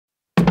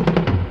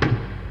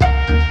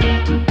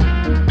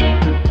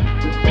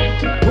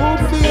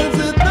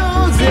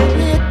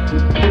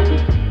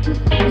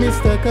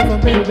Mr.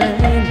 Government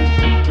Man,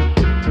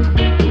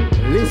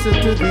 listen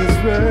to these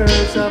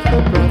words of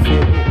the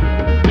prophet.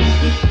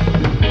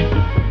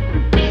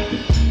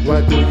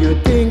 What do you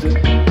think,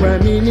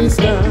 Prime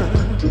Minister?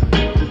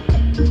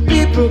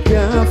 People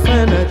can't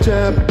find a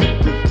job.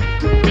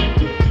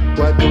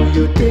 What do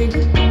you think,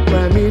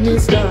 Prime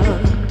Minister?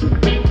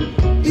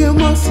 You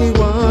must see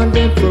one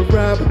them for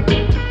rob.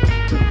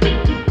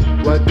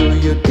 What do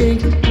you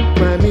think,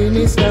 Prime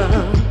Minister?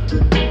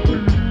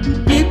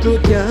 People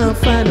can't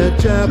find a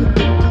job.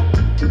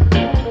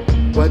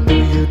 What do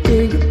you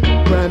think,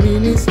 Prime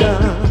Minister?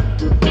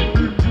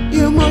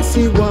 You must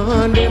see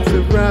one them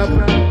for rob.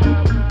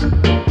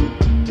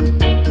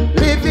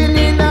 Living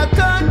in a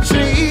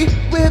country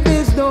where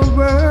there's no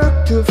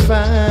work to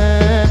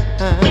find.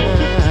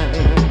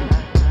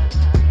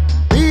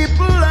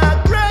 People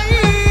are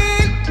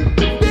crying,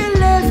 they're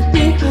left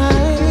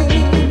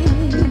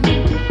behind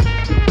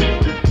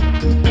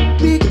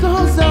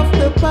because of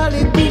the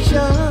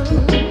politicians.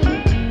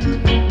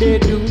 They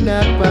do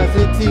not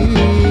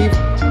positive,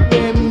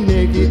 them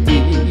negative.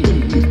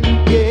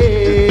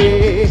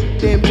 Yeah,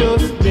 them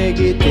just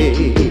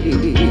negative.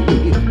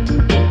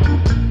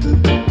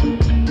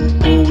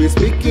 Who is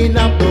picking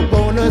up the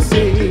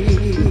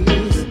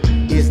bonuses?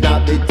 It's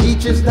not the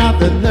teachers, not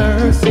the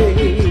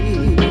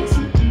nurses.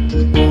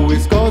 Who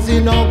is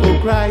causing all the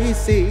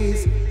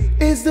crisis?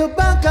 It's the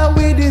banker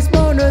with his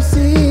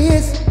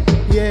bonuses.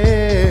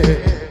 Yeah,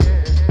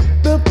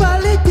 the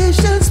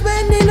politicians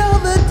spending all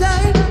the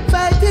time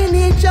fighting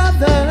each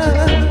other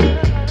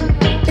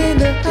in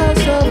the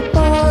House of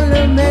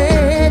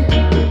Parliament.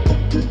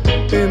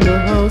 In the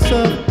House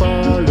of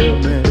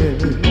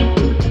Parliament.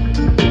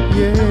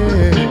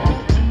 Yeah.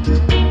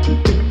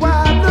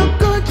 While the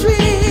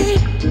country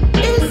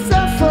is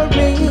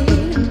suffering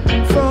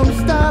from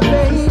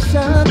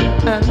starvation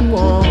and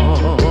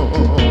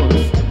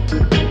wars.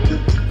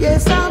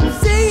 Yes, I'm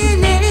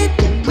seeing it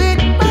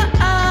with my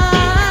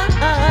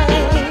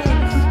eyes.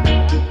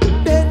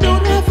 They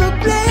don't have a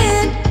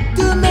plan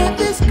to make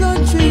this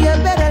country a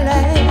better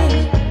land.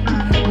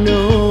 No,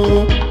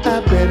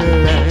 a better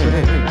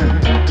land.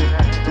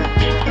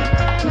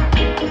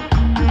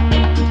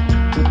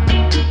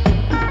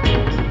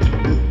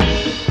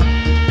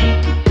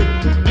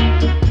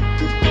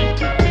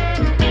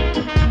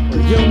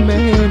 Young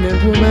man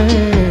and woman,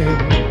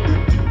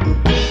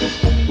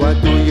 what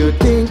do you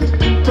think,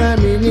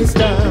 Prime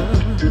Minister?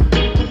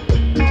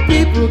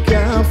 People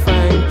can't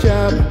find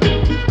job.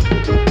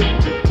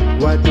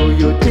 What do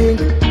you think,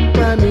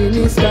 Prime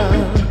Minister?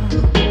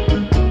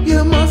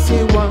 You must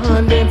see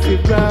one them fi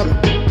grab.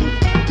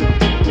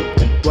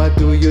 What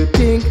do you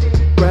think,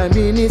 Prime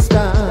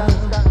Minister?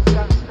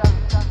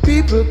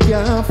 People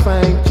can't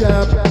find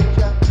job.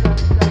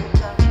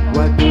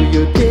 What do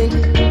you think,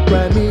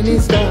 Prime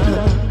Minister?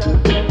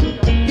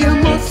 You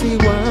must see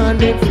one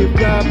them fi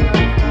grab.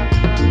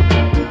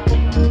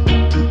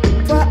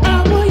 For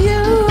our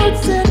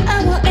youths and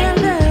our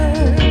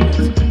elders,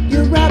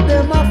 you rob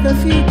them of the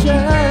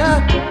future.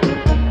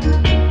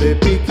 They're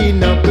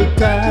picking up the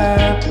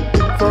tab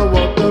for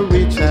what the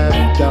rich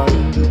have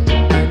done,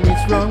 and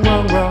it's wrong,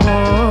 wrong,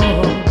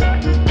 wrong.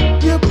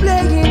 You're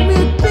playing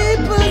with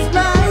people's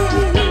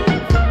lives.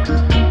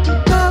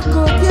 How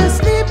could you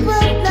sleep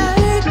at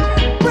night,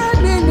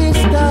 Prime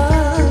Minister?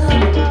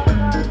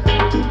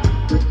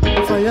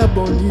 Fire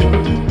burn you,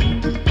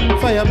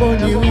 fire burn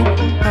you,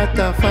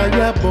 hotter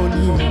fire burn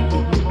you.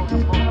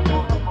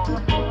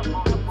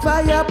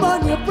 Fire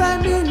burn you,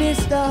 Prime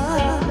Minister.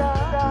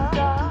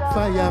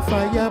 Fire,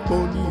 fire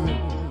burn you.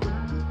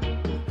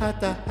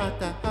 Hotter,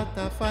 hotter,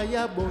 hotter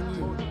fire burn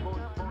you.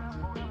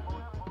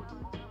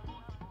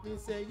 Me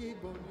say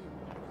it burn you.